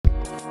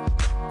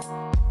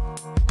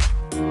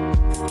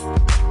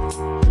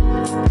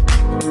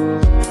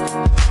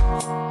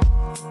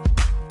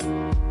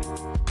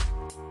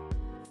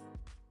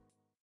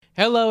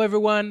Hello,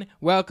 everyone.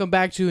 Welcome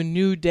back to A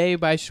New Day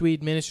by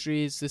Schweed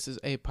Ministries. This is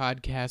a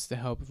podcast to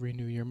help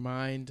renew your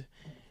mind.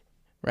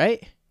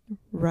 Right?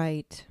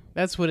 Right.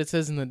 That's what it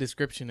says in the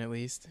description, at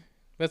least.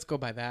 Let's go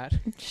by that.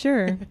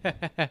 Sure.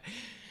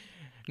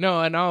 No,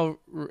 and all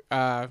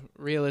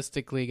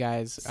realistically,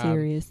 guys,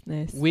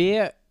 Seriousness.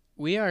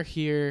 we are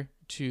here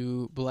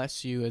to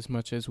bless you as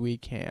much as we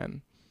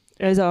can.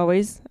 As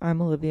always,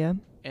 I'm Olivia.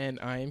 And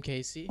I am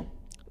Casey.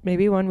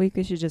 Maybe one week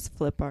we should just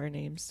flip our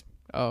names.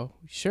 Oh,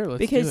 sure, let's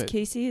because do it.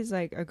 Casey is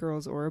like a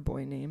girl's or a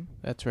boy name.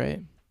 That's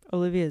right.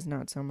 Olivia is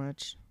not so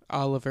much.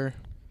 Oliver.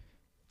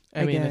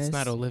 I mean, it's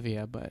not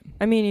Olivia, but...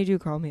 I mean, you do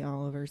call me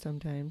Oliver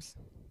sometimes.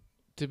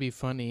 To be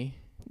funny.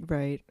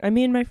 Right. I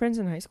mean, my friends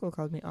in high school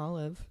called me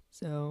Olive,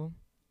 so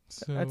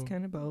that's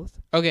kind of both.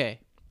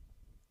 Okay.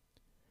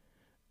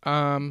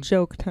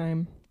 Joke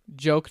time.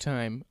 Joke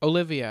time.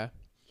 Olivia.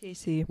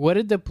 Casey. What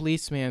did the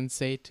policeman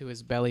say to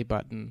his belly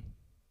button?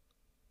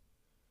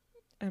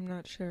 I'm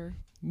not sure.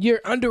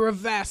 You're under a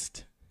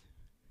vest.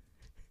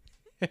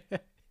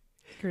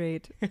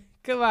 Great.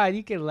 Come on,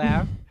 you can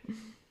laugh.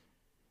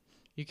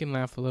 You can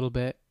laugh a little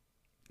bit.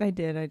 I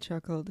did. I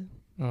chuckled.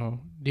 Oh,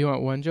 do you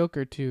want one joke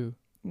or two?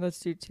 Let's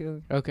do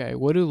two. Okay,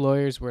 what do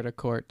lawyers wear to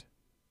court?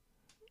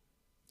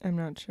 I'm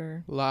not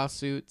sure.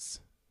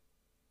 Lawsuits.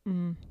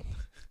 Mm.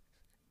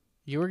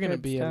 You were going to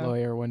be a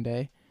lawyer one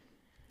day.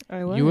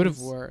 I was. You would have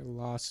wore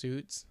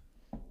lawsuits.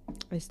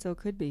 I still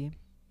could be.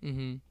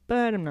 Mm-hmm.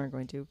 But I'm not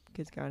going to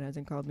because God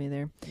hasn't called me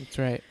there. That's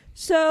right.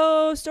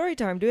 So, story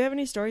time. Do we have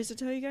any stories to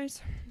tell you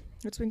guys?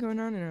 What's been going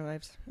on in our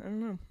lives? I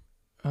don't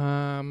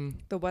know.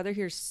 The weather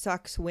here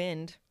sucks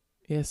wind.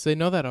 Yes, they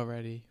know that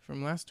already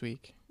from last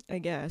week. I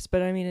guess.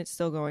 But, I mean, it's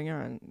still going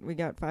on. We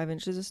got 5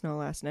 inches of snow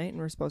last night, and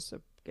we're supposed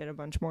to get a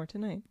bunch more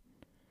tonight.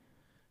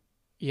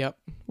 Yep.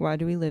 Why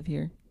do we live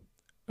here?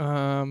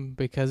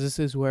 Because this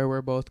is where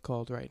we're both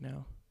called right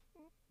now.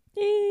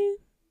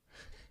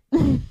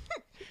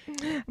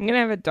 I'm going to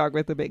have a talk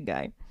with the big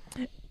guy.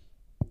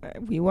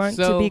 We want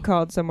to be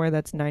called somewhere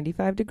that's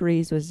 95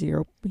 degrees with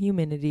zero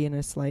humidity and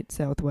a slight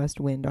southwest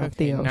wind off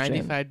the ocean.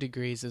 95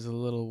 degrees is a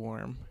little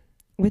warm.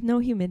 With no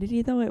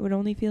humidity, though, it would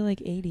only feel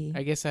like 80.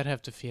 I guess I'd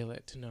have to feel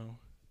it to know.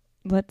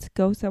 Let's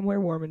go somewhere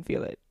warm and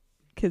feel it,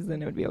 because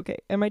then it would be okay.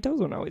 And my toes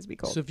won't always be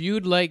cold. So if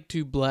you'd like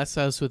to bless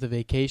us with a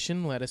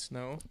vacation, let us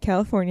know.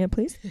 California,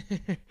 please.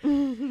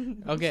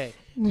 Okay.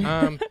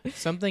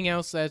 Something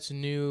else that's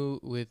new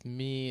with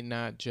me,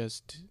 not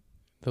just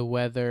the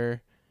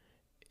weather,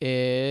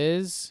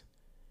 is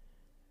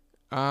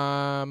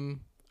I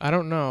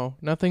don't know.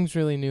 Nothing's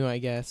really new, I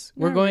guess.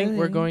 We're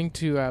going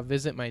to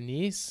visit my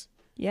niece.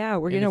 Yeah,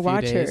 we're going to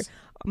watch her.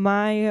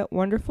 My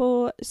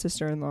wonderful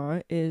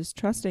sister-in-law is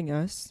trusting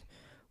us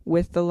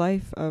with the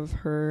life of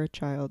her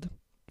child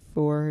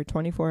for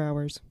 24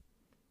 hours.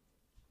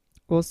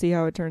 We'll see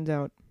how it turns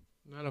out.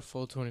 Not a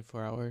full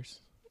 24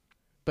 hours.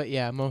 But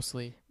yeah,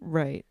 mostly.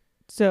 Right.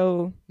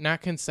 So. Not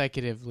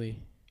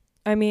consecutively.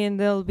 I mean,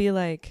 they'll be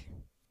like,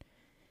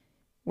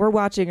 we're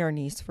watching our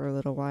niece for a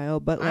little while,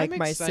 but like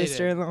my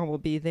sister-in-law will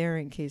be there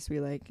in case we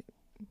like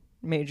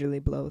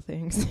majorly blow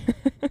things.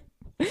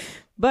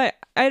 But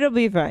it'll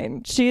be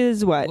fine. She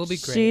is what? We'll be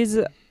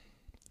great.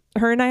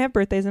 Her and I have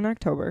birthdays in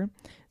October.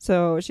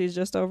 So she's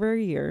just over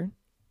a year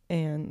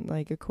and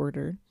like a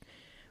quarter.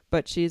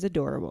 But she's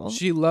adorable.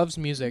 She loves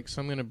music,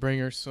 so I'm going to bring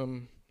her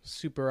some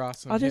super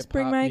awesome I'll just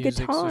bring my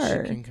guitar.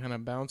 So she can kind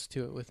of bounce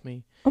to it with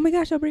me. Oh my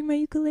gosh, I'll bring my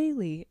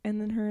ukulele. And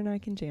then her and I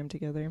can jam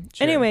together.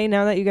 Sure. Anyway,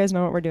 now that you guys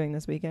know what we're doing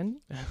this weekend.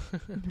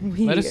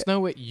 Let us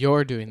know what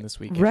you're doing this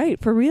weekend. Right,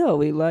 for real.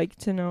 We like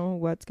to know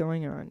what's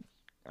going on.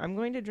 I'm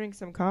going to drink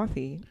some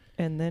coffee,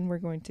 and then we're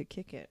going to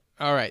kick it.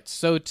 All right,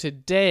 so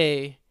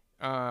today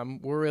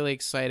we're really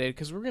excited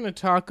because we're going to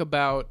talk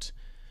about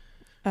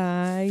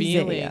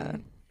feeling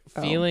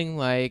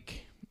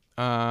like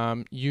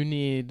you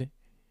need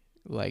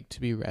like to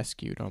be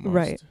rescued almost.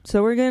 Right.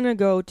 So we're going to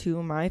go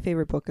to my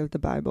favorite book of the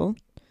Bible.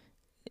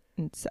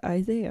 It's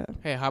Isaiah.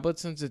 Hey, how about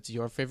since it's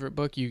your favorite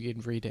book, you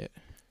can read it?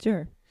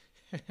 Sure.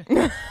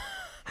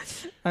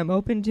 I'm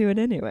open to it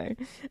anyway.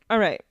 All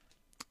right.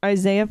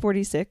 Isaiah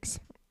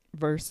 46,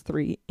 verse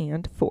 3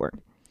 and 4.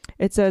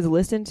 It says,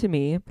 "Listen to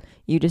me,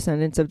 you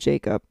descendants of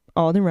Jacob,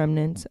 all the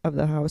remnants of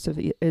the house of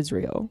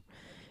Israel.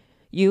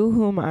 You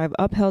whom I have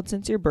upheld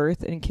since your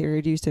birth and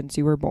carried you since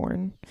you were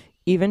born.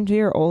 Even to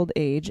your old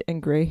age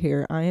and gray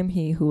hair, I am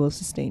he who will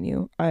sustain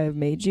you. I have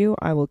made you,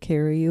 I will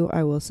carry you,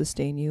 I will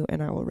sustain you,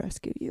 and I will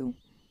rescue you."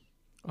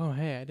 Oh,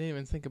 hey, I didn't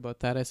even think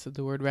about that. I said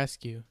the word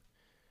rescue.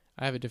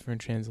 I have a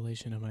different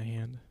translation in my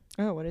hand.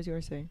 Oh, what does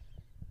yours say?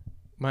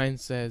 Mine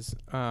says,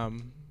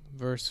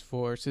 verse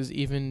 4, says,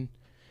 even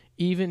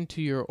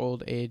to your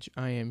old age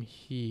I am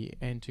he,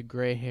 and to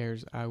gray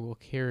hairs I will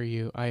carry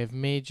you. I have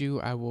made you,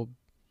 I will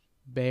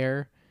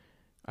bear,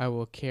 I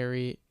will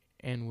carry,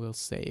 and will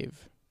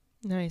save.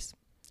 Nice.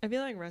 I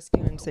feel like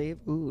rescue and save,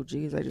 ooh,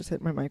 geez, I just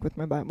hit my mic with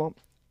my Bible,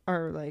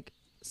 are like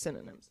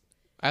synonyms.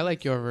 I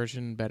like your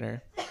version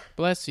better.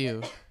 Bless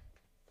you.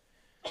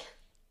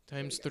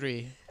 Times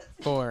 3.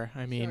 4.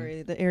 I mean,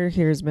 Sorry, the air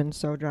here has been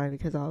so dry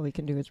because all we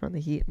can do is run the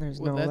heat, and there's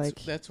well, no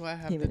that's why I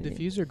have humidity.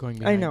 the diffuser going I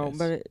behind know, us.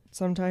 but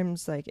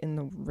sometimes, like in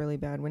the really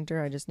bad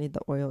winter, I just need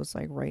the oils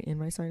like right in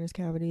my sinus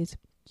cavities.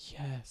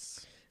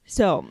 Yes.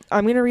 So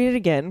I'm gonna read it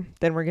again.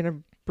 Then we're gonna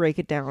break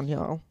it down,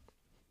 y'all.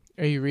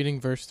 Are you reading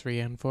verse 3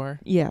 and 4?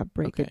 Yeah,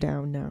 break Okay. it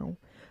down now.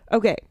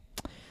 Okay.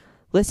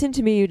 Listen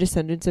to me, you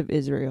descendants of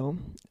Israel,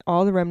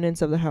 all the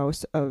remnants of the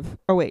house of...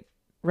 Oh, wait.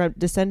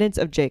 Descendants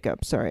of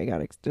Jacob. Sorry, I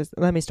got just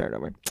let me start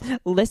over.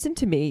 Listen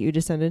to me, you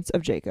descendants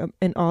of Jacob,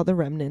 and all the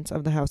remnants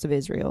of the house of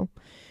Israel,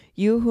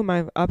 you whom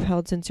I've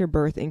upheld since your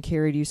birth and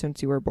carried you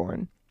since you were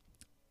born.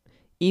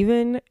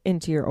 Even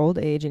into your old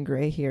age and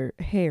gray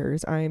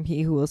hairs, I am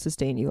he who will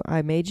sustain you.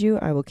 I made you,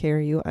 I will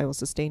carry you, I will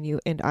sustain you,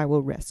 and I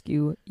will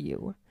rescue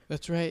you.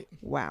 That's right.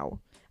 Wow.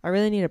 I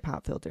really need a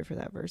pop filter for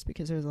that verse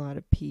because there's a lot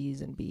of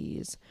P's and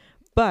B's.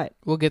 But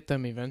We'll get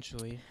them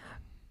eventually.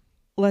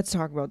 let's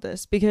talk about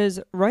this because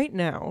right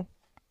now,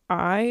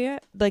 I,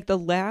 like the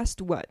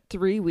last,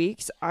 3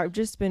 weeks, I've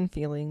just been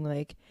feeling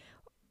like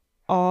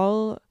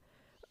all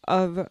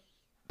of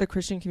the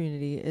Christian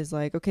community is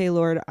like, okay,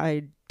 Lord,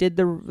 I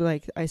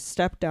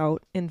stepped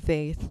out in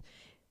faith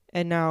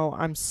and now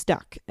I'm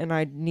stuck and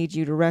I need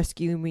you to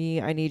rescue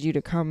me. I need you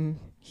to come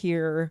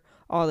here,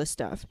 all this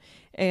stuff.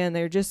 And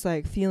they're just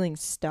like feeling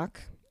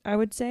stuck, I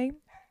would say.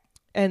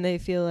 And they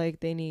feel like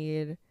they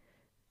need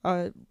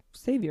a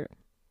savior,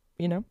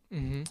 you know?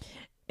 Mm-hmm.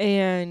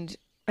 And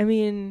I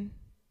mean,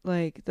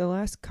 like the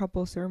last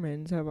couple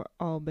sermons have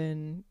all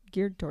been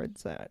geared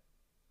towards that.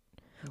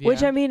 Yeah.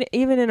 Which, I mean,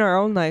 even in our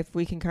own life,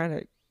 we can kind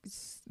of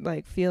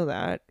like feel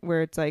that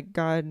where it's like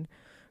God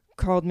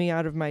called me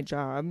out of my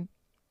job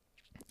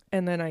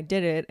and then I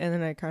did it. And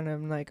then I kind of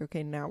am like,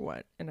 okay, now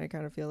what? And I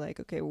kind of feel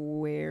like, okay,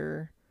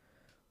 where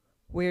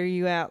are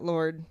you at,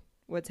 Lord?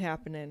 What's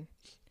happening?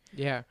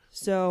 Yeah.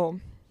 So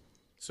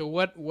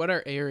what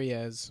are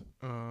areas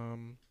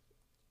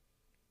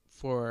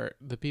for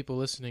the people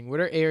listening?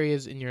 What are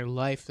areas in your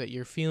life that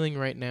you're feeling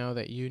right now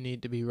that you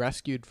need to be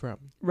rescued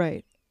from?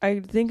 right. I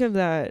think of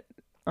that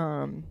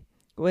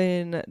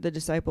when the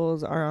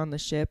disciples are on the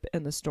ship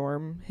and the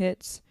storm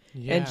hits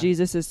and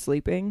Jesus is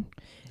sleeping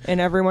and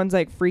everyone's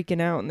like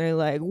freaking out and they're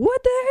like,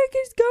 what the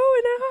heck is going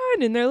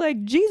on? And they're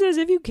like, Jesus,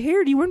 if you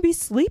cared, you wouldn't be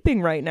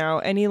sleeping right now.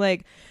 And he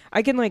like,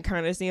 I can like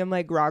kind of see him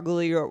like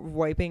groggily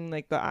wiping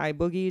like the eye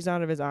boogies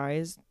out of his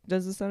eyes.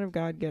 Does the Son of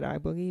God get eye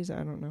boogies?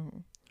 I don't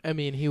know. I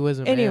mean, he was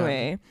a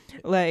Anyway,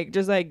 like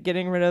just like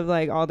getting rid of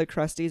like all the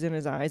crusties in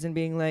his eyes and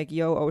being like,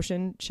 yo,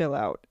 ocean, chill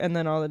out. And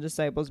then all the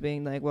disciples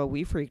being like, well,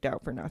 we freaked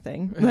out for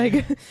nothing.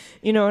 Like,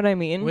 you know what I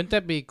mean? Wouldn't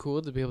that be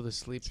cool to be able to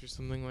sleep through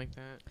something like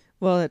that?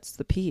 Well, it's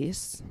the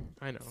peace.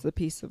 I know. It's the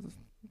peace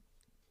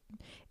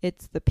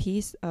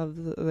of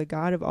the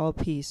God of all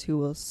peace who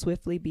will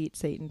swiftly beat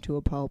Satan to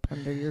a pulp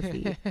under your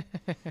feet.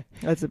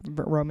 That's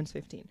Romans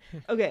 15.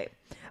 Okay.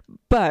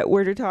 But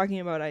we're talking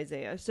about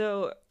Isaiah.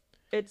 So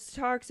it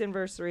talks in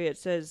verse 3. It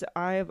says,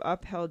 I have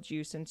upheld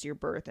you since your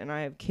birth, and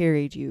I have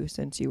carried you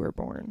since you were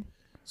born.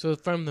 So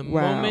from the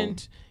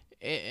moment,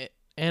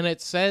 and it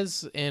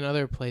says in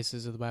other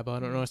places of the Bible, I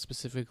don't know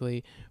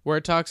specifically, where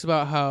it talks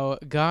about how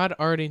God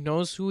already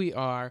knows who we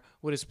are,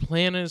 what his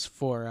plan is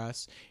for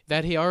us,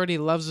 that he already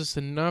loves us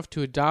enough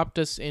to adopt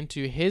us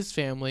into his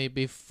family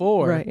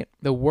before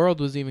the world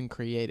was even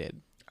created.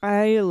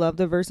 I love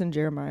the verse in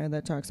Jeremiah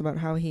that talks about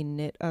how he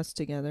knit us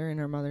together in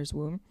our mother's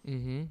womb.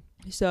 Mm-hmm.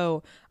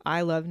 So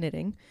I love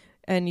knitting.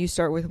 And you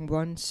start with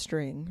one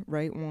string,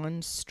 right?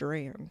 One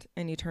strand.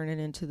 And you turn it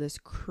into this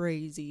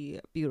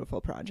crazy,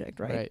 beautiful project,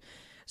 right?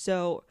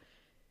 So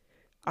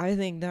I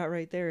think that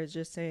right there is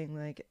just saying,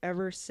 like,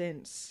 ever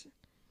since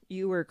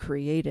you were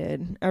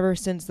created, ever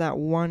since that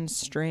one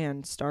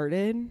strand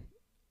started,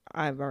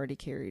 I've already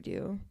carried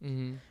you.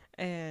 Mm-hmm.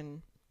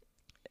 And,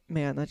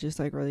 man, that just,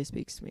 like, really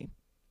speaks to me.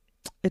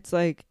 It's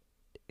like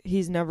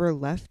he's never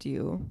left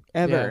you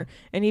ever. Yeah.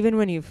 And even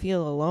when you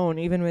feel alone,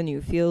 even when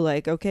you feel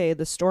like, okay,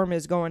 the storm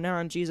is going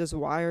on, Jesus,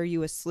 why are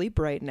you asleep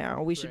right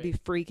now? We should be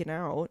freaking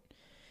out.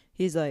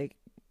 He's like,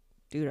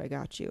 dude, I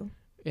got you.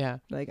 Yeah.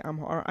 Like,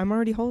 I'm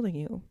already holding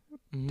you.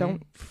 Mm-hmm.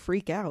 Don't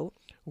freak out.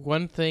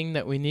 One thing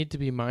that we need to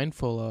be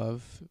mindful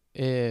of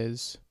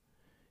is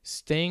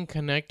staying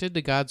connected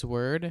to God's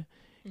word,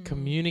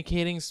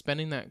 communicating,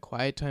 spending that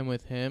quiet time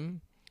with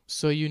him,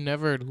 so you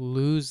never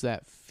lose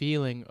that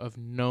feeling of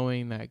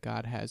knowing that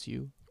God has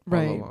you all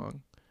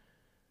along.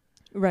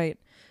 Right.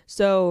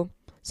 So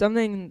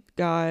something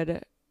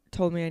God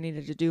told me I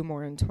needed to do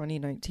more in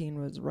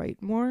 2019 was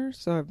write more.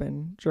 So I've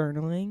been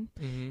journaling.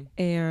 Mm-hmm.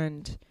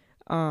 And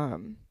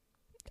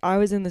I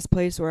was in this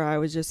place where I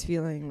was just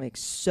feeling like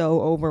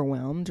so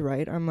overwhelmed,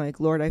 right? I'm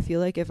like, Lord, I feel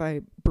like if I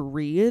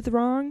breathe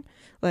wrong,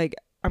 like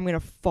I'm going to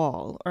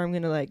fall or I'm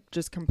going to like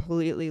just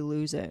completely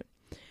lose it.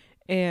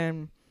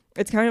 And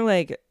it's kind of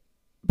like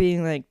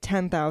being like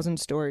 10,000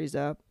 stories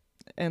up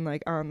and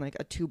like on like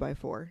a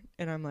 2x4.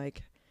 And I'm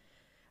like,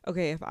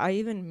 okay, if I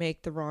even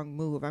make the wrong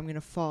move, I'm going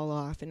to fall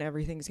off and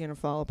everything's going to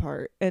fall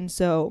apart. And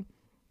so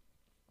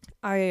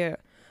I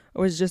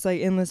was just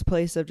like in this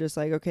place of just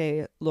like,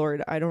 okay,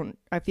 Lord,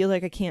 I feel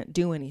like I can't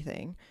do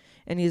anything.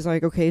 And he's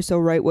like, okay, so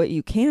write what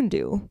you can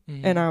do.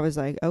 Mm-hmm. And I was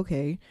like,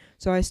 okay.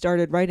 So I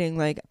started writing,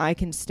 like, I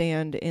can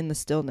stand in the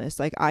stillness.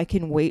 Like, I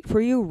can wait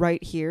for you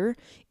right here,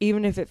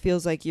 even if it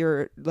feels like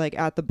you're, like,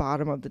 at the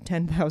bottom of the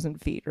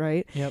 10,000 feet,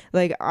 right? Yep.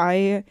 Like,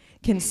 I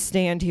can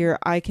stand here.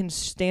 I can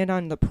stand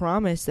on the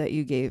promise that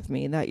you gave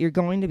me, that you're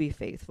going to be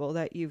faithful,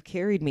 that you've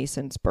carried me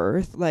since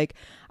birth. Like,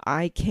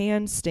 I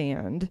can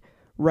stand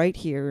right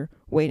here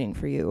waiting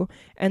for you.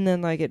 And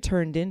then, like, it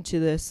turned into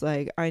this,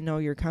 like, I know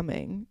you're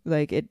coming.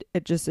 Like, it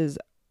just is,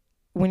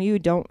 when you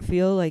don't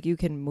feel like you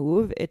can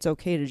move, it's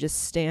okay to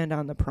just stand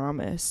on the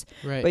promise.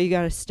 Right. But you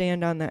got to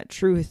stand on that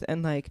truth.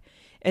 And, like,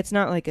 it's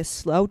not like a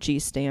slouchy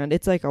stand,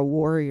 it's like a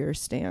warrior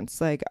stance.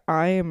 Like,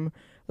 I am,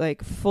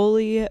 like,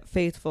 fully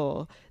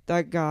faithful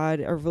that God,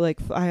 or like,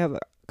 I have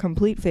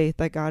complete faith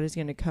that God is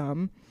going to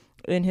come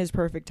in his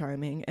perfect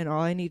timing, and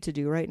all I need to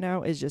do right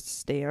now is just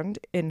stand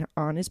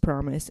on his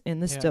promise in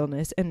the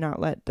stillness and not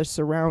let the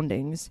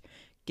surroundings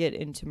get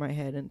into my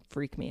head and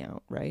freak me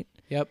out, right?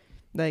 Yep.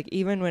 Like,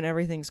 even when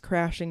everything's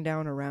crashing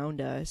down around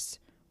us,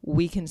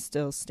 we can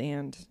still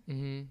stand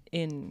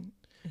in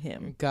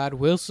him. God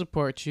will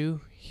support you.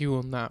 He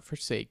will not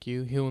forsake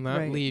you. He will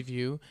not leave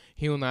you.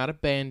 He will not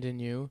abandon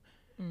you.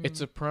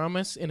 It's a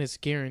promise and it's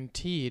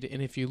guaranteed,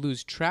 and if you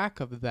lose track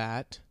of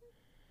that,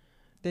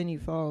 then you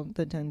fall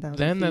the 10,000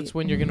 then feet. that's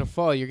when you're going to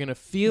fall. You're going to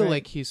feel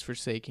like he's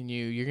forsaken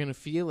you. You're going to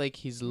feel like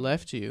he's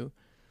left you.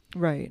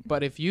 Right.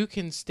 But if you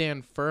can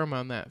stand firm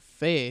on that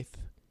faith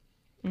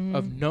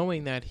of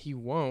knowing that he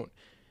won't,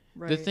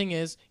 the thing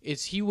is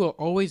he will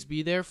always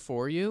be there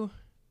for you,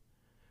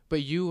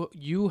 but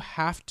you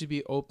have to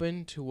be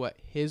open to what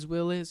his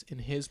will is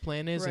and his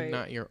plan is and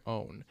not your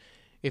own.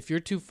 If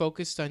you're too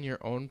focused on your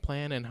own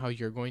plan and how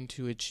you're going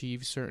to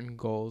achieve certain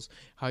goals,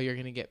 how you're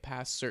going to get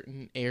past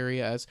certain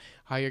areas,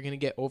 how you're going to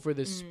get over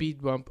the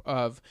speed bump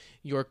of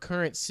your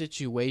current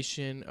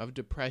situation of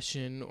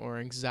depression or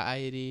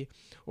anxiety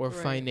or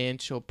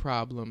financial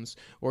problems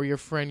or your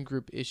friend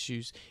group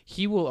issues,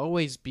 he will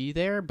always be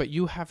there, but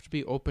you have to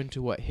be open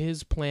to what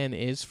his plan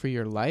is for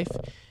your life.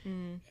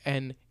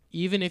 And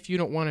even if you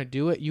don't want to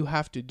do it, you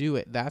have to do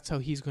it. That's how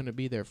he's going to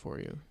be there for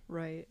you.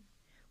 Right.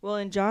 Well,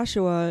 in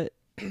Joshua,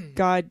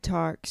 God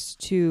talks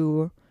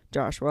to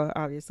Joshua,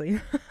 obviously,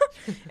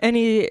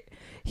 and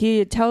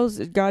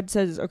God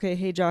says, okay,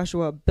 hey,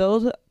 Joshua,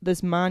 build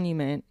this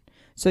monument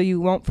so you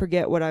won't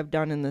forget what I've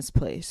done in this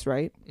place,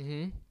 right?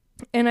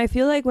 And I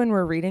feel like when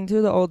we're reading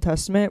through the Old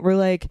Testament, we're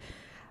like,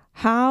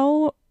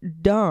 how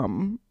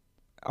dumb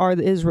are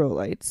the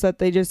Israelites that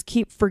they just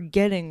keep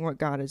forgetting what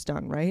God has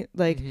done, right?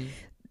 Like,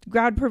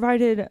 God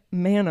provided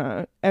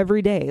manna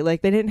every day.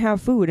 Like, they didn't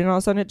have food, and all of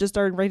a sudden it just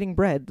started raining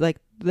bread. Like,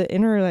 the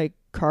inner, like,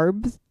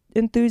 carb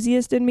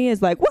enthusiast in me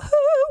is like,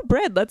 woohoo,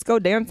 bread, let's go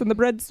dance in the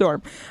bread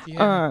storm.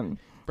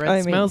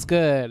 Bread smells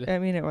good. I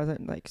mean, it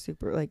wasn't like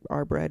super like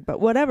our bread, but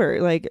whatever,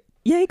 like,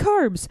 yay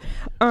carbs.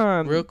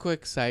 Real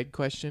quick side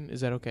question, is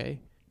that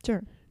okay?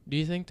 Sure. Do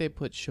you think they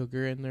put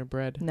sugar in their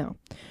bread? No.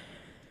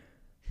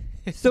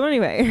 So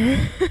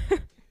anyway,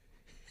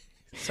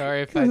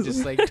 sorry if I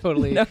just like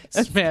totally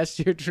smashed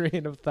your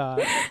train of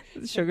thought.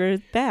 Sugar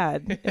is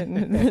bad, and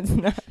it's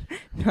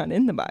not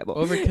in the Bible.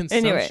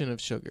 Overconsumption of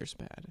sugar is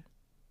bad.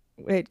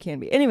 It can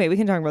be. Anyway, we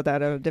can talk about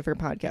that on a different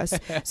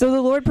podcast. So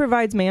the Lord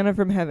provides manna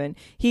from heaven.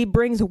 He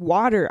brings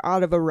water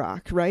out of a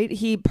rock, right?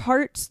 He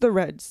parts the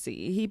Red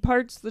Sea. He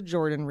parts the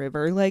Jordan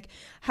River. Like,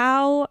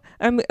 how,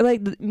 I'm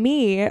like,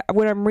 me,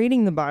 when I'm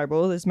reading the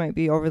Bible, this might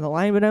be over the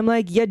line, but I'm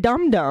like, ya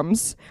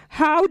dum-dums,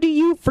 how do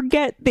you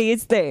forget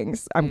these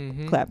things?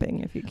 I'm clapping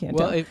if you can't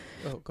tell.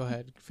 Go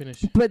ahead,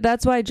 finish. But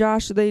that's why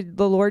the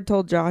Lord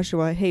told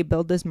Joshua, hey,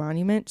 build this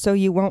monument so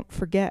you won't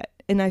forget.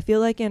 And I feel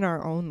like in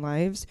our own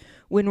lives,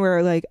 when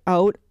we're like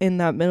out in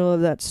that middle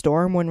of that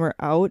storm, when we're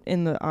out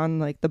on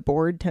like the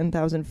board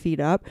 10,000 feet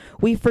up,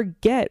 we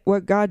forget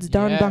what God's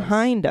done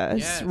behind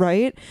us,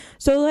 right?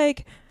 So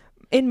like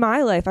in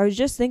my life, I was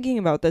just thinking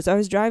about this. I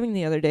was driving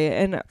the other day,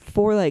 and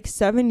for like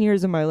 7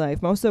 years of my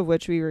life, most of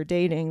which we were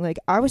dating, like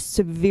I was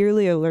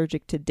severely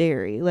allergic to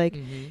dairy. Like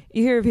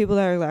you hear of people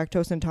that are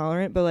lactose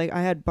intolerant, but like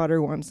I had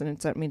butter once and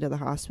it sent me to the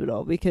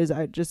hospital because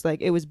I just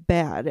like, it was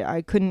bad.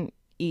 I couldn't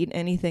eat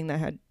anything that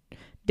had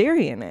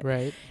dairy in it.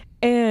 Right.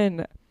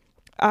 And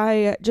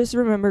I just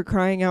remember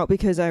crying out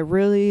because I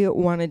really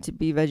wanted to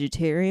be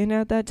vegetarian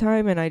at that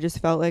time, and I just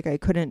felt like I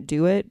couldn't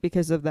do it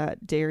because of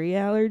that dairy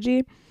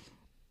allergy.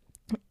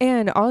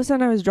 And all of a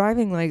sudden I was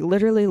driving like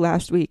literally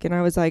last week, and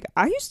I was like,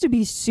 I used to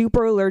be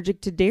super allergic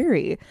to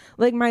dairy.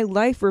 Like my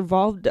life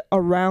revolved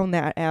around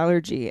that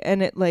allergy,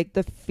 and it like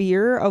the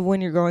fear of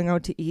when you're going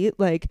out to eat,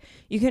 like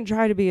you can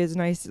try to be as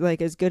nice,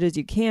 like as good as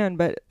you can,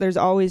 but there's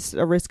always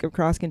a risk of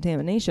cross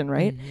contamination,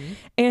 right?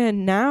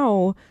 And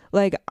now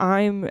like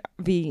I'm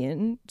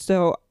vegan,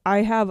 so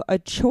I have a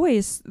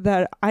choice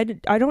that I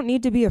don't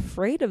need to be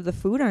afraid of the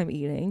food I'm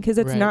eating because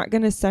it's not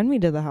going to send me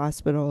to the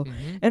hospital.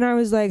 And I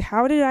was like,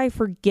 how did I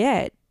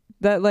forget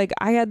that like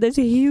I had this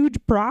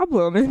huge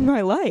problem in my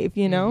life,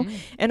 you know?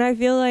 And I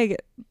feel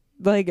like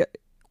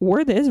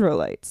we're the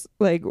Israelites.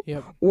 Like,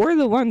 Yep. we're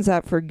the ones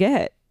that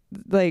forget.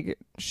 Like,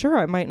 sure,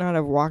 I might not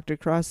have walked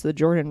across the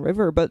Jordan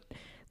River, but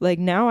like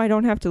now I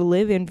don't have to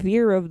live in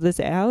fear of this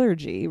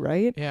allergy,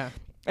 right? Yeah.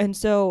 And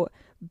so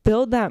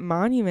build that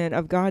monument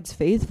of God's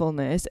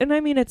faithfulness. And I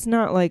mean, it's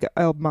not like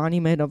a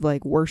monument of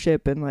like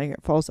worship and like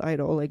false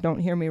idol. Like, don't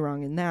hear me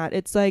wrong in that.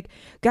 It's like,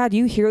 God,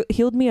 you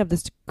healed me of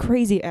this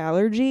crazy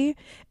allergy.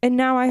 And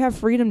now I have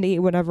freedom to eat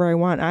whatever I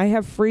want. I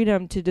have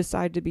freedom to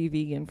decide to be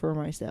vegan for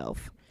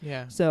myself.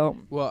 Yeah. So,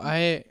 Well,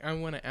 I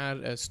want to add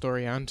a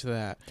story onto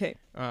that. 'kay.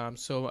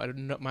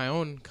 So my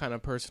own kind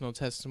of personal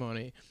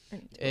testimony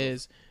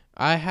is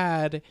I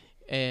had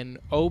an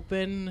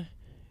open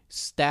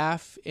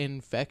staph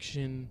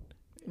infection,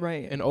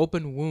 right. an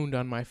open wound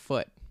on my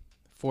foot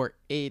for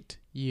 8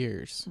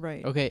 years.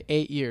 Right. Okay,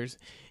 8 years.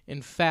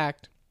 In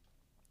fact,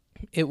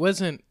 it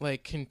wasn't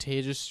like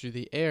contagious through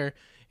the air.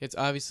 It's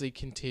obviously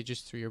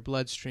contagious through your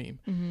bloodstream.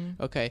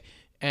 Mm-hmm. Okay,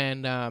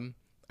 and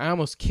I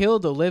almost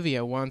killed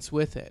Olivia once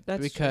with it.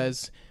 That's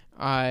because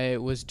I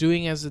was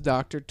doing as the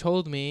doctor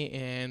told me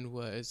and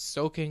was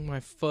soaking my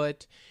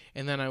foot,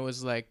 and then I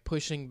was like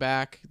pushing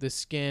back the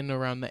skin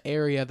around the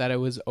area that it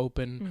was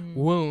open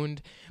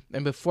wound.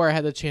 And before I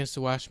had the chance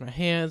to wash my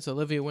hands,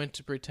 Olivia went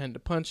to pretend to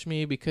punch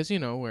me because, you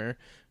know, we're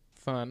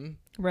fun.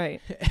 Right.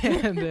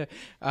 And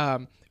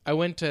I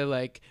went to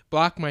like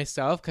block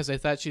myself because I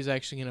thought she was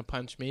actually going to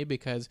punch me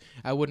because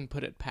I wouldn't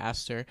put it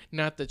past her.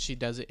 Not that she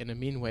does it in a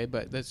mean way,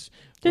 but that's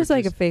Just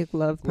like a fake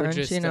love punch,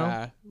 just, you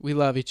know. We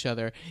love each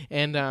other.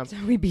 And So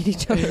we beat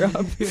each other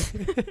up.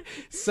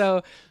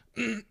 so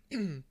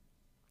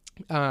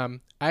I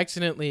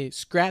accidentally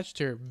scratched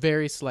her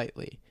very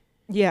slightly.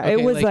 Yeah, Okay,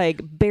 it was like,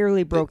 like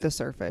barely broke the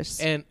surface.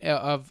 And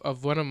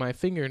of one of my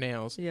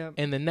fingernails. Yeah.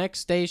 And the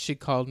next day she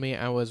called me.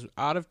 I was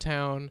out of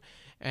town,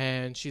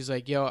 and she's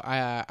like, "Yo,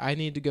 I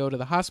need to go to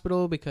the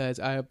hospital because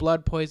I have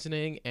blood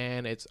poisoning,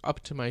 and it's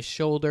up to my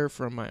shoulder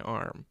from my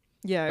arm."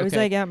 Yeah, it was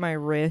Okay. like at my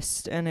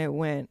wrist, and it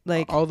went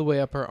like all the way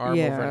up her arm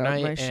yeah, my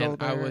overnight, and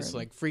shoulder I was and-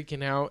 like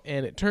freaking out,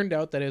 and it turned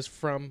out that it's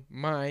from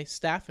my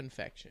staph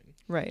infection.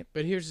 right.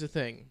 But here's the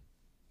thing.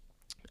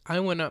 I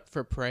went up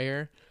for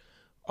prayer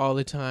all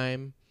the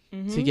time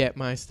to get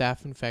my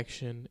staph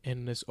infection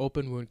and this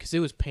open wound because it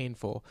was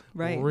painful,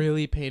 right.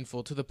 really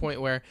painful, to the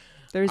point where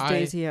There's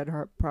days he had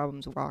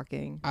problems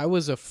walking. I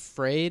was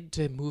afraid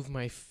to move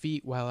my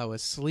feet while I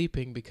was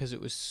sleeping because it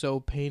was so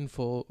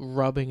painful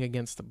rubbing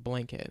against the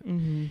blanket.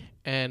 Mm-hmm.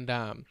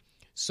 And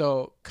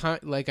so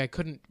like I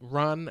couldn't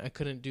run, I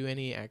couldn't do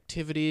any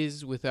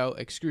activities without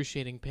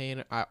excruciating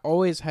pain. I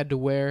always had to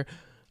wear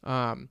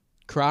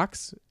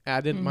Crocs.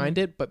 I didn't mind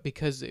it, but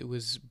because it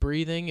was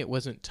breathing, it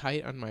wasn't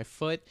tight on my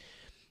foot.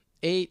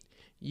 8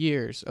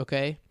 years,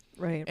 okay?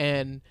 Right.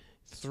 And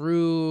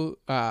through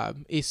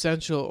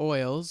essential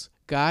oils,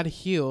 God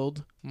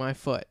healed my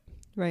foot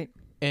Right.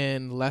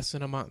 in less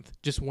than a month.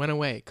 Just went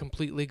away,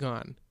 completely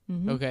gone.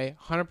 Mm-hmm. Okay,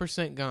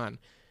 100% gone.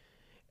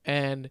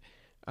 And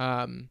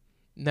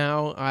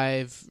now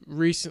I've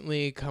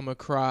recently come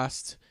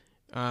across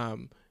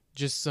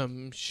just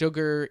some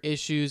sugar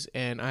issues,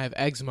 and I have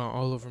eczema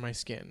all over my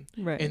skin.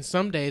 Right. And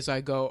some days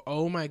I go,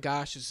 "Oh my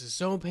gosh, this is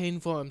so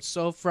painful. I'm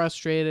so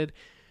frustrated."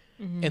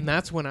 Mm-hmm. And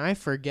that's when I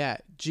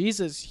forget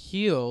Jesus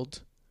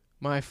healed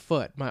my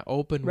foot, my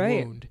open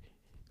Right. wound.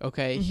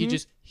 Okay, he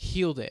just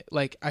healed it.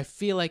 Like, I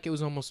feel like it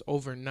was almost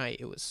overnight.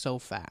 It was so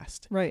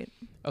fast. right.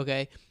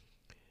 Okay,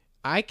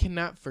 I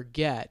cannot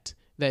forget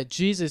that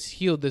Jesus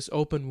healed this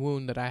open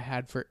wound that I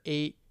had for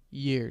 8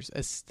 years, a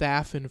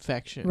staph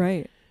infection.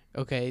 Right.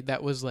 Okay,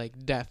 that was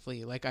like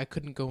deathly. Like, I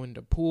couldn't go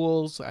into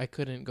pools, I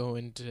couldn't go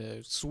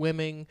into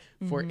swimming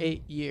for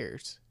 8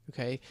 years.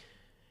 Okay,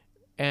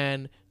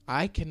 and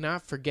I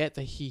cannot forget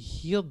that he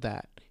healed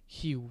that.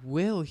 He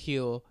will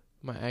heal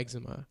my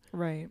eczema.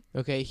 Right.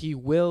 Okay, he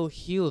will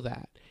heal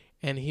that.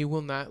 And he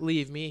will not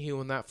leave me. He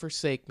will not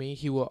forsake me.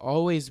 He will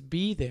always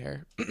be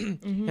there.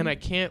 And I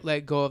can't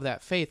let go of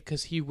that faith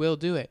because he will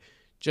do it.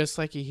 Just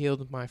like he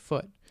healed my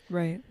foot.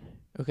 Right.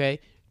 Okay,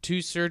 2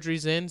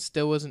 surgeries in,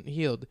 still wasn't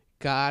healed.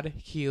 God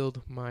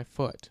healed my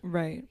foot.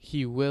 Right.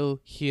 He will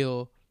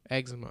heal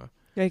eczema.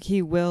 Like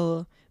he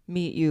will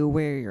meet you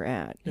where you're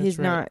at. That's He's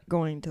right. not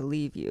going to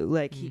leave you.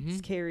 Like he's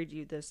Mhm. carried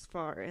you this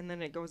far. And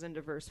then it goes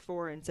into verse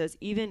 4 and says,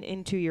 even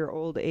into your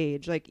old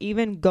age, like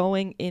even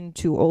going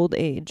into old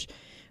age,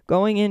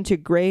 going into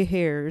gray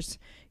hairs.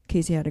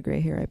 Casey had a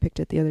gray hair. I picked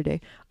it the other day.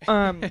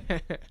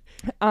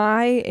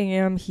 I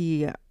am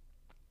he.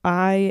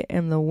 I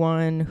am the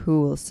one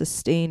who will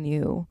sustain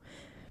you.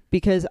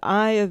 Because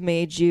I have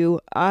made you,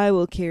 I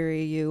will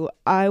carry you,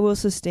 I will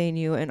sustain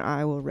you, and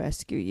I will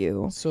rescue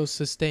you. So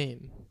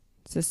sustain.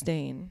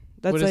 Sustain.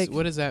 That's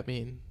What does that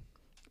mean?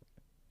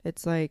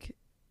 it's like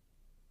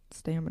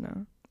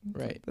stamina. It's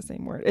Right. like the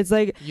same word. It's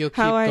like You'll keep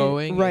how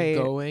going right.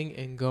 and going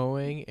and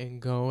going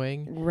and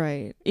going.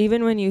 right.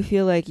 Even when you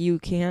feel like you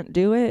can't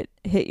do it,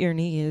 hit your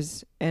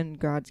knees, and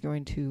God's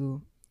going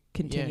to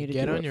continue to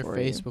get do on it your for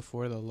face you.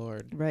 before the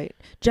Lord. Right.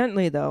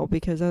 Gently, though,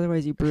 because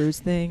otherwise you bruise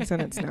things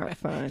and it's not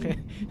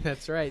fun.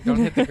 That's right. Don't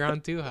hit the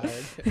ground too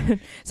hard.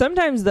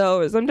 Sometimes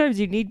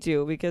you need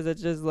to, because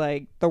it's just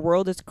like the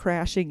world is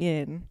crashing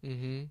in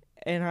Mm-hmm.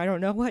 and I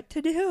don't know what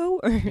to do.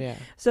 Yeah.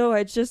 So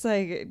it's just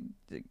like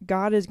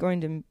God is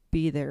going to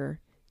be there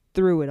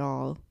through it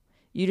all.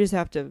 You just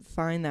have to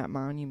find that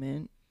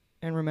monument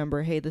and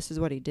remember, hey, this is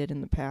what he did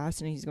in the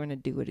past and he's going to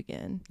do it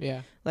again.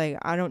 Yeah. Like,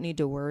 I don't need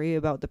to worry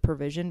about the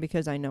provision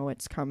because I know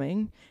it's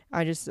coming.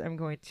 I'm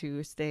going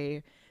to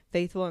stay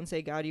faithful and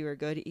say, God, you are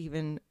good.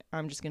 Even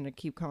I'm just going to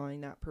keep calling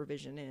that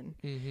provision in.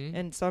 Mm-hmm.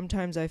 And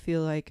sometimes I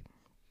feel like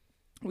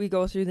we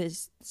go through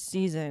this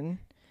season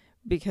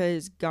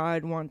because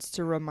God wants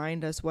to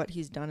remind us what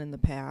he's done in the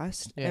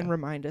past and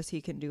remind us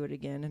he can do it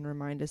again and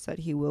remind us that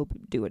he will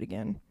do it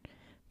again.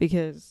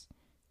 Because,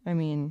 I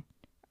mean,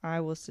 I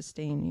will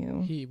sustain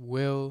you. He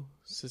will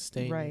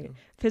sustain you. Right.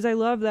 Because I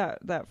love that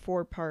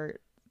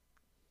 4-part,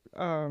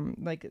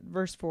 like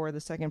verse 4, the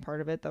second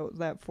part of it,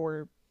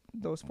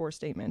 those 4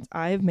 statements.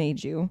 I have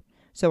made you,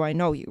 so I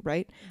know you,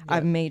 right? Yep.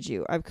 I've made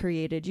you. I've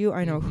created you.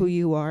 I know who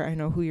you are. I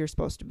know who you're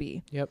supposed to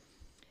be. Yep.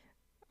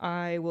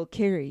 I will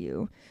carry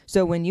you.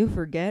 So when you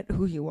forget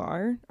who you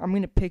are, I'm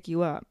going to pick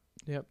you up.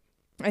 Yep.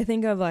 I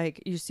think of,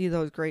 like, you see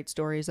those great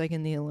stories like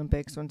in the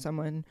Olympics when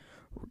someone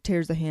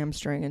tears the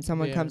hamstring and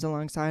someone comes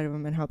alongside of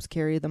them and helps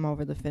carry them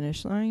over the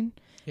finish line.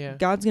 Yeah.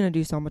 God's going to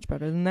do so much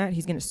better than that.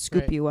 He's going to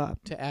scoop you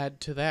up. To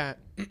add to that,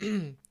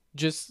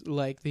 just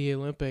like the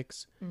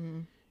Olympics,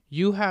 Mm-hmm.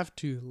 you have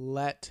to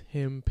let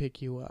him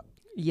pick you up.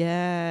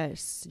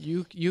 Yes.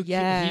 You he's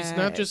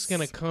not just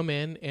going to come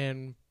in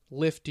and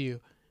lift you,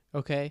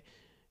 okay?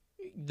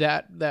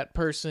 That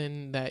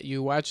person that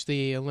you watch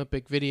the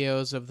Olympic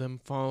videos of them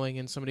falling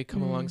and somebody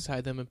come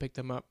alongside them and pick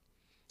them up.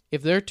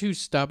 If they're too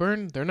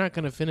stubborn, they're not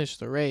going to finish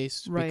the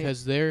race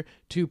because they're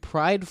too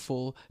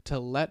prideful to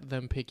let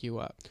them pick you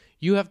up.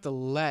 You have to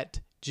let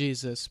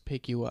Jesus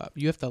pick you up.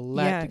 You have to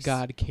let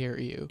God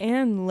carry you.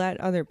 And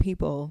let other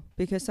people,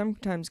 because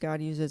sometimes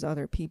God uses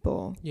other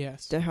people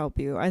to help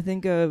you. I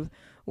think of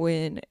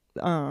when,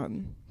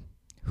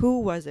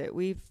 who was it?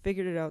 We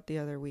figured it out the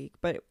other week,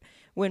 but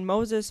when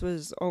Moses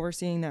was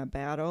overseeing that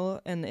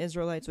battle and the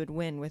Israelites would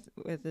win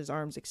with his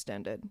arms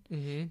extended.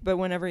 Mm-hmm. But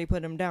whenever he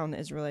put them down, the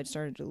Israelites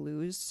started to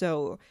lose.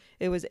 So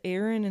it was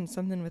Aaron and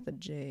something with a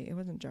J. It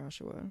wasn't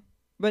Joshua.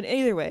 But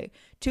either way,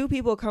 2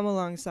 people come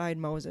alongside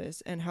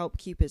Moses and help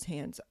keep his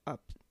hands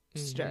up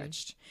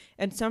stretched.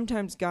 And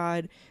sometimes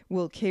God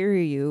will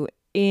carry you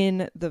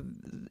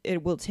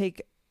it will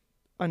take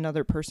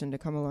another person to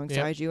come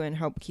alongside you and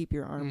help keep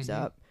your arms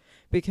up,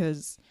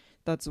 because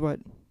that's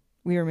what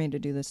we were made to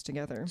do this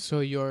together.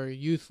 So your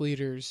youth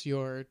leaders,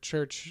 your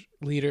church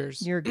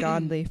leaders, your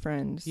godly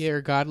friends.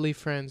 Your godly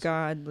friends.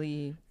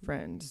 Godly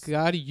friends.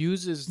 God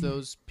uses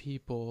those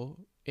people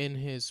in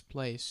his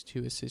place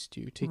to assist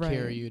you, to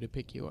carry you, to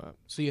pick you up.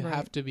 So you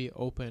have to be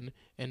open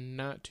and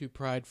not too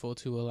prideful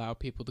to allow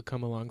people to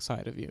come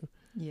alongside of you.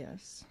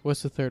 Yes.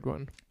 What's the third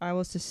one? I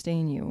will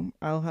sustain you.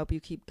 I'll help you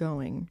keep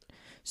going.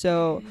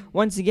 So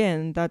once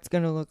again, that's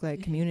going to look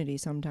like community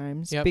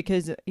sometimes,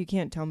 because you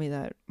can't tell me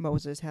that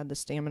Moses had the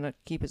stamina to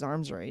keep his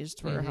arms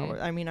raised for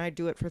I mean, I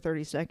do it for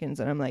 30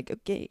 seconds and I'm like,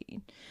 okay,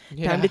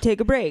 time to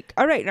take a break.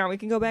 All right, now we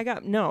can go back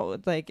up. No,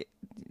 like,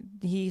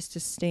 he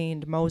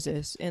sustained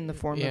Moses in the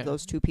form of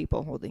those 2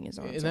 people holding his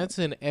arms. And that's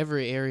in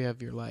every area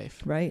of your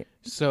life. Right.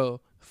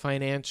 So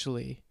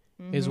financially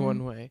is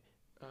one way.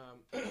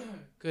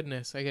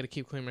 Goodness, I got to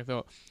keep clearing my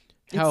throat.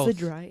 Health. It's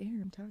the dry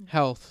air, I'm telling you.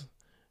 Health.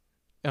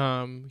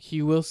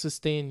 He will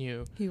sustain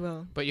you. He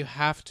will. But you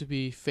have to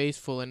be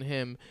faithful in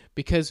him,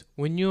 because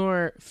when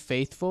you're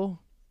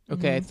faithful,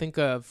 I think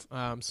of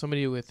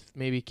somebody with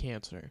maybe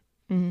cancer.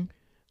 Mm-hmm.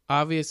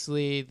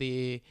 Obviously,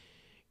 the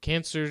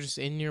cancer's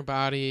in your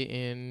body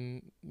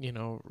and,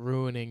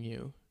 ruining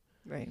you.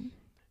 Right.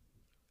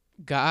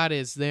 God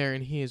is there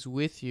and he is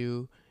with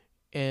you.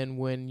 And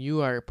when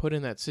you are put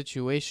in that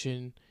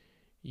situation,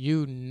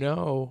 you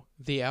know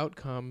the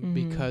outcome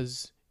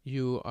because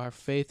you have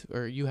faith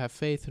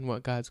in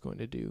what God's going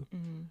to do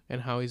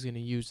and how he's going to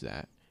use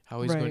that,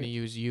 how he's going to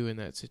use you in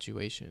that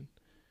situation.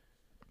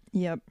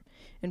 Yep.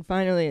 And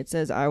finally it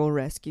says, I will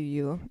rescue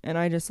you. And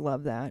I just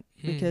love that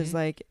because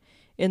like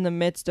in the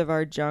midst of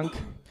our junk,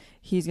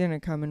 he's going to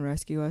come and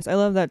rescue us. I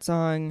love that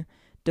song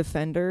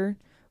Defender,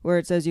 where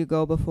it says, you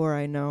go before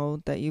I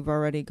know that you've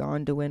already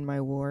gone to win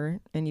my war,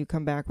 and you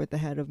come back with the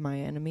head of my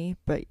enemy,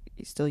 but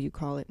still you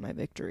call it my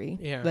victory.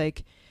 Yeah.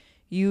 Like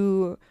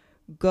you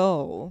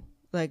go,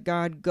 like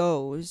God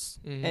goes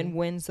and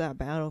wins that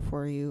battle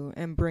for you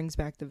and brings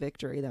back the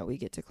victory that we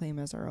get to claim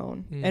as our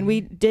own. And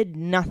we did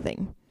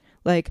nothing.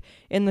 Like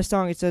in the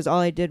song, it says, all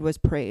I did was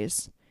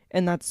praise.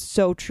 And that's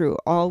so true.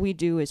 All we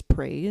do is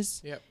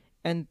praise. Yep.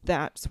 And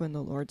that's when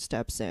the Lord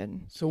steps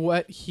in. So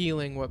what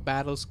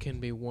battles can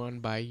be won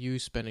by you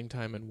spending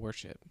time in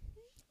worship?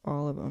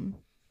 All of them.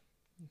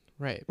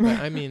 Right. But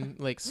I mean,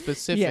 like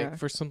specific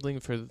for something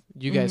for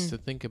you guys to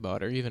think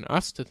about, or even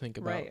us to think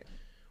about. Right.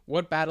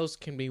 What battles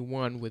can be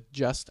won with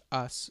just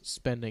us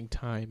spending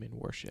time in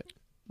worship?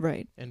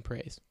 Right. and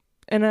praise.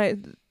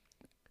 And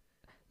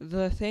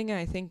the thing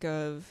I think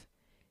of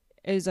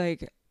is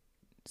like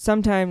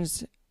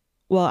sometimes,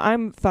 well,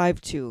 I'm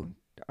 5'2".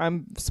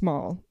 I'm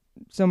small.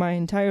 So my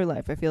entire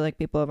life, I feel like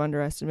people have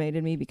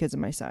underestimated me because of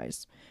my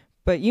size.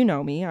 But you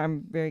know me,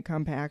 I'm very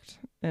compact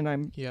and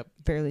I'm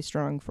fairly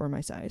strong for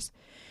my size.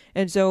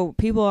 And so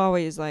people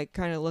always like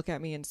kind of look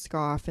at me and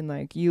scoff and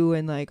like, you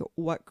and like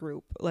what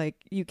group? Like,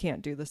 you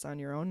can't do this on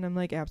your own. And I'm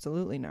like,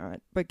 absolutely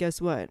not. But guess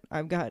what?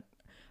 I've got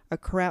a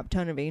crap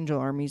ton of angel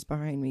armies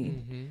behind me.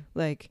 Mm-hmm.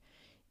 Like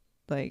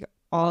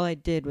all I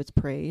did was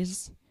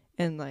praise,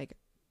 and like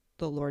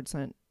the Lord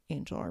sent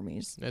angel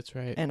armies. That's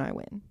right. And I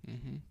win.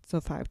 Mm-hmm. So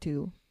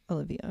 5'2"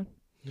 Olivia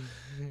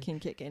can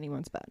kick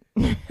anyone's butt.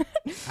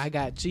 I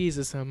got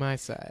Jesus on my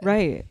side.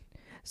 Right.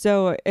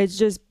 So it's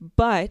just,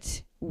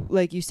 but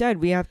like you said,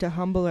 we have to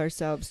humble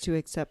ourselves to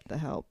accept the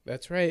help.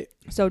 That's right.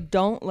 So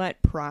don't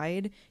let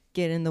pride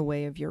get in the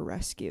way of your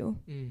rescue.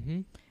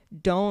 Mm-hmm.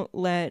 Don't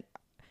let,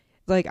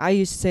 like I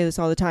used to say this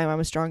all the time,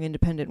 I'm a strong,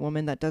 independent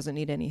woman that doesn't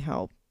need any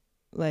help.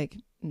 Like,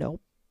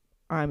 nope.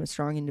 I'm a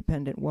strong,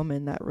 independent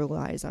woman that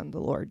relies on the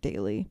Lord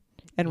daily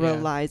and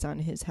relies on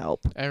his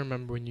help. I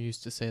remember when you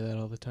used to say that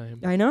all the time.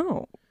 I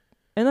know.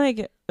 And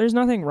like, there's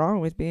nothing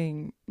wrong with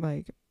being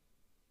like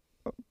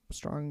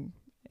strong,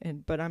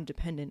 but I'm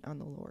dependent on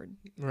the Lord.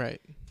 Right.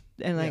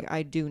 And like,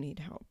 I do need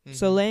help. Mm-hmm.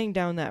 So laying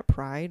down that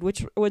pride,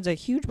 which was a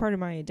huge part of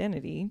my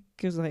identity,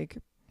 because like,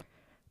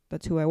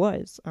 that's who I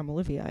was. I'm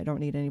Olivia. I don't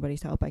need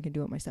anybody's help. I can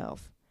do it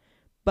myself.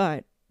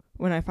 But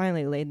when I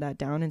finally laid that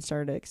down and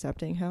started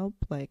accepting help,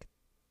 like,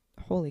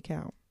 holy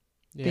cow.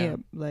 Yeah.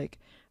 The like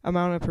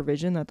amount of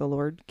provision that the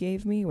Lord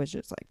gave me was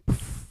just like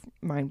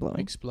mind blowing.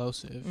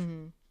 Explosive.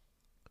 Mm-hmm.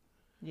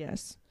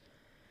 Yes.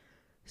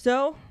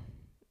 So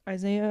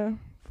Isaiah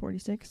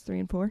 46, 3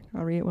 and 4.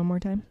 I'll read it one more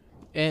time.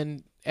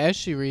 And as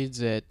she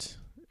reads it,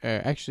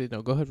 actually,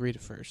 no, go ahead and read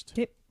it first.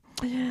 Okay.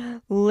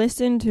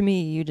 Listen to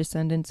me, you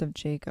descendants of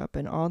Jacob,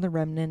 and all the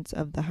remnants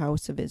of the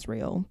house of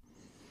Israel.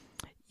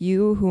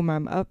 You whom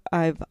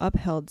I've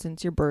upheld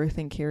since your birth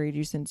and carried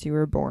you since you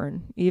were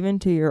born, even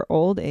to your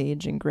old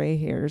age and gray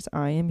hairs,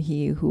 I am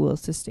he who will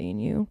sustain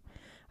you.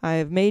 I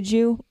have made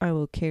you, I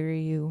will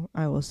carry you,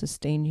 I will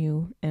sustain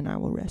you, and I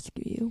will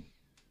rescue you.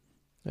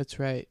 That's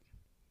right.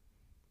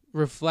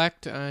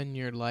 Reflect on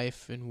your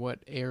life and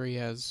what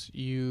areas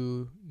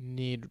you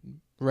need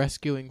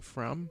rescuing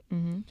from,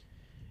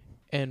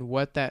 and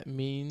what that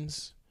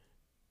means,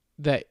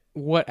 that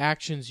what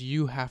actions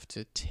you have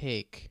to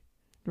take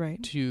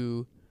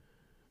to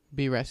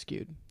be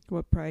rescued.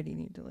 What pride you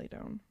need to lay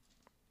down.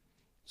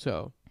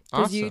 So,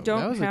 awesome. You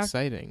don't that was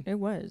exciting. It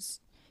was.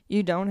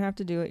 You don't have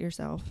to do it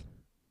yourself.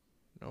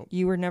 Nope.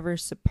 You were never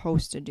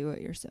supposed to do it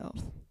yourself.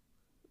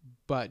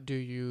 But do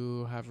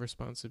you have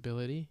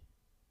responsibility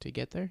to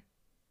get there?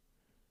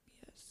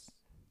 Yes.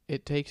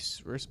 It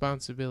takes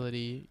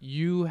responsibility.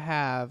 You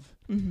have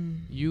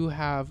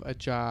a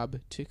job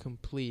to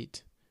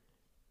complete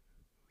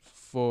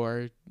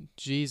for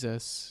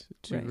Jesus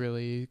to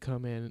really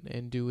come in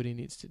and do what he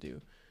needs to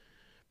do.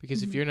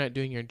 Because if you're not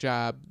doing your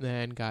job,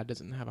 then God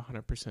doesn't have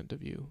 100%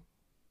 of you.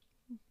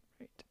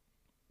 Right.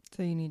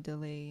 So you need to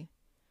lay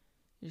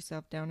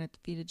yourself down at the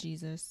feet of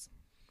Jesus.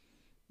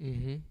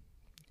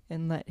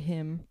 And let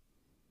him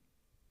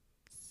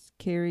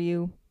carry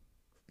you,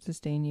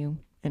 sustain you,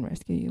 and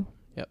rescue you.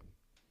 Yep.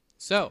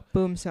 So,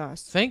 boom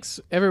sauce. Thanks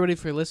everybody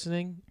for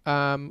listening.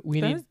 That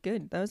was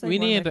good. That was like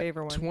one of my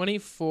favorite ones.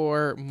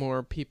 24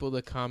 more people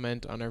to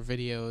comment on our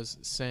videos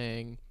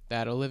saying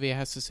that Olivia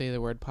has to say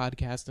the word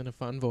podcast in a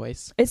fun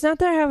voice. It's not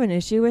that I have an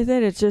issue with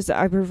it. It's just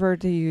I prefer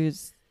to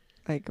use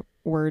like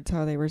words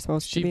how they were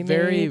supposed to be made. She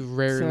very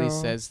rarely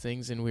says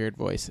things in weird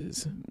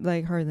voices.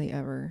 Like hardly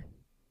ever.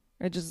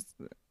 I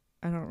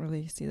don't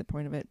really see the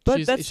point of it.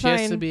 But that's fine.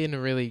 She has to be in a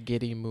really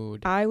giddy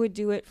mood. I would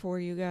do it for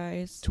you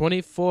guys.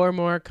 24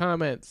 more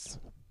comments.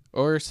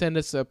 Or send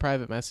us a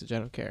private message. I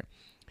don't care.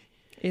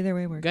 Either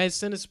way works. Guys,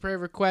 send us prayer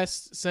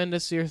requests. Send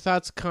us your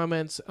thoughts,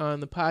 comments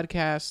on the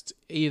podcast,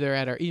 either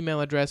at our email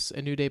address,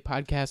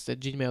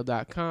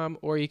 anewdaypodcast@gmail.com,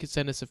 or you can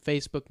send us a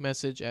Facebook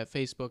message at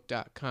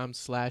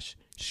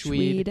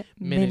facebook.com/Schweed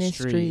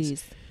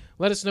Ministries.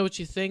 Let us know what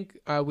you think.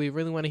 We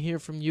really want to hear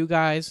from you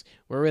guys.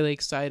 We're really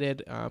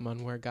excited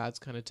on where God's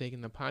kind of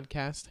taking the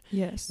podcast.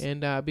 Yes.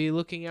 And be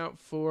looking out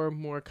for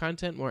more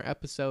content, more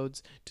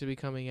episodes to be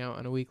coming out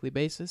on a weekly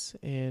basis.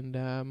 And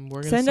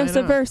we're going to send us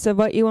a verse of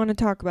what you want to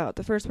talk about.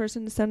 The first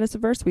person to send us a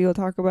verse, we will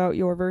talk about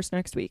your verse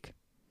next week.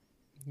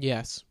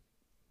 Yes.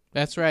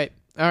 That's right.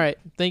 All right.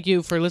 Thank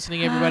you for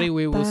listening, everybody.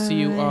 We will see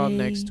you all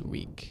next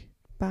week.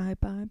 Bye,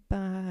 bye,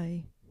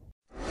 bye.